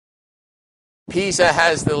Pisa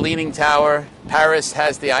has the Leaning Tower, Paris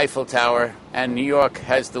has the Eiffel Tower, and New York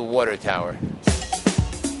has the Water Tower.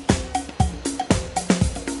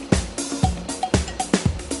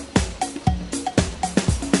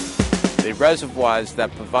 The reservoirs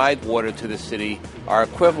that provide water to the city are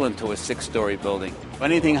equivalent to a 6-story building.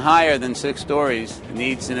 Anything higher than 6 stories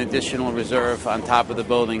needs an additional reserve on top of the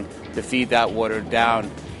building to feed that water down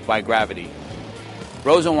by gravity.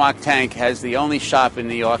 Rosenwach Tank has the only shop in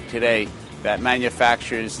New York today that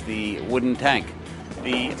manufactures the wooden tank.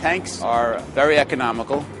 The tanks are very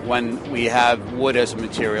economical when we have wood as a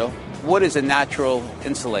material. Wood is a natural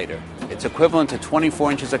insulator. It's equivalent to 24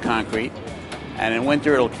 inches of concrete, and in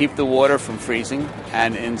winter it'll keep the water from freezing,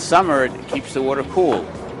 and in summer it keeps the water cool.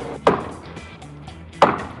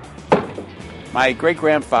 My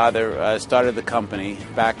great-grandfather started the company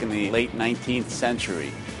back in the late 19th century.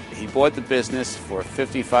 He bought the business for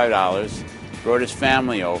 $55, brought his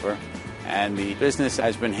family over, and the business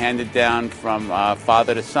has been handed down from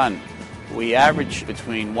father to son. We average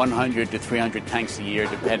between 100 to 300 tanks a year,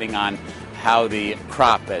 depending on how the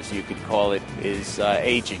crop, as you could call it, is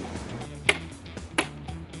aging.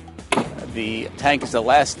 The tank is the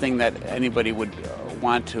last thing that anybody would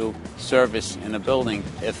want to service in a building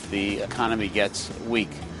if the economy gets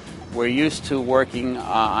weak. We're used to working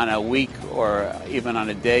on a week or even on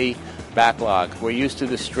a day backlog. We're used to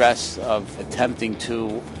the stress of attempting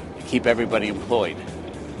to keep everybody employed.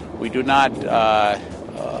 We do not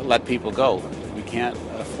let people go. We can't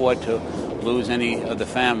afford to lose any of the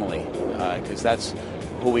family because that's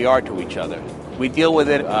who we are to each other. We deal with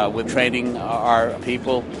it with training our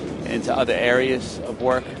people into other areas of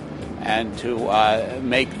work and to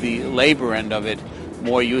make the labor end of it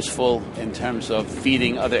more useful in terms of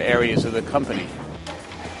feeding other areas of the company.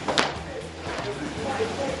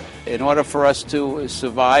 In order for us to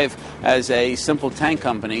survive as a simple tank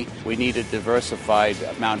company, we need a diversified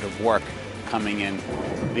amount of work coming in.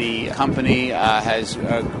 The company has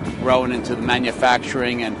grown into the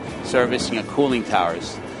manufacturing and servicing of cooling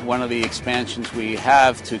towers. One of the expansions we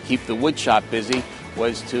have to keep the wood shop busy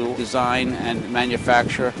was to design and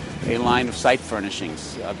manufacture a line of site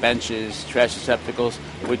furnishings, benches, trash receptacles,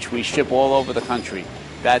 which we ship all over the country.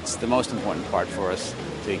 That's the most important part for us,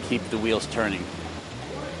 to keep the wheels turning.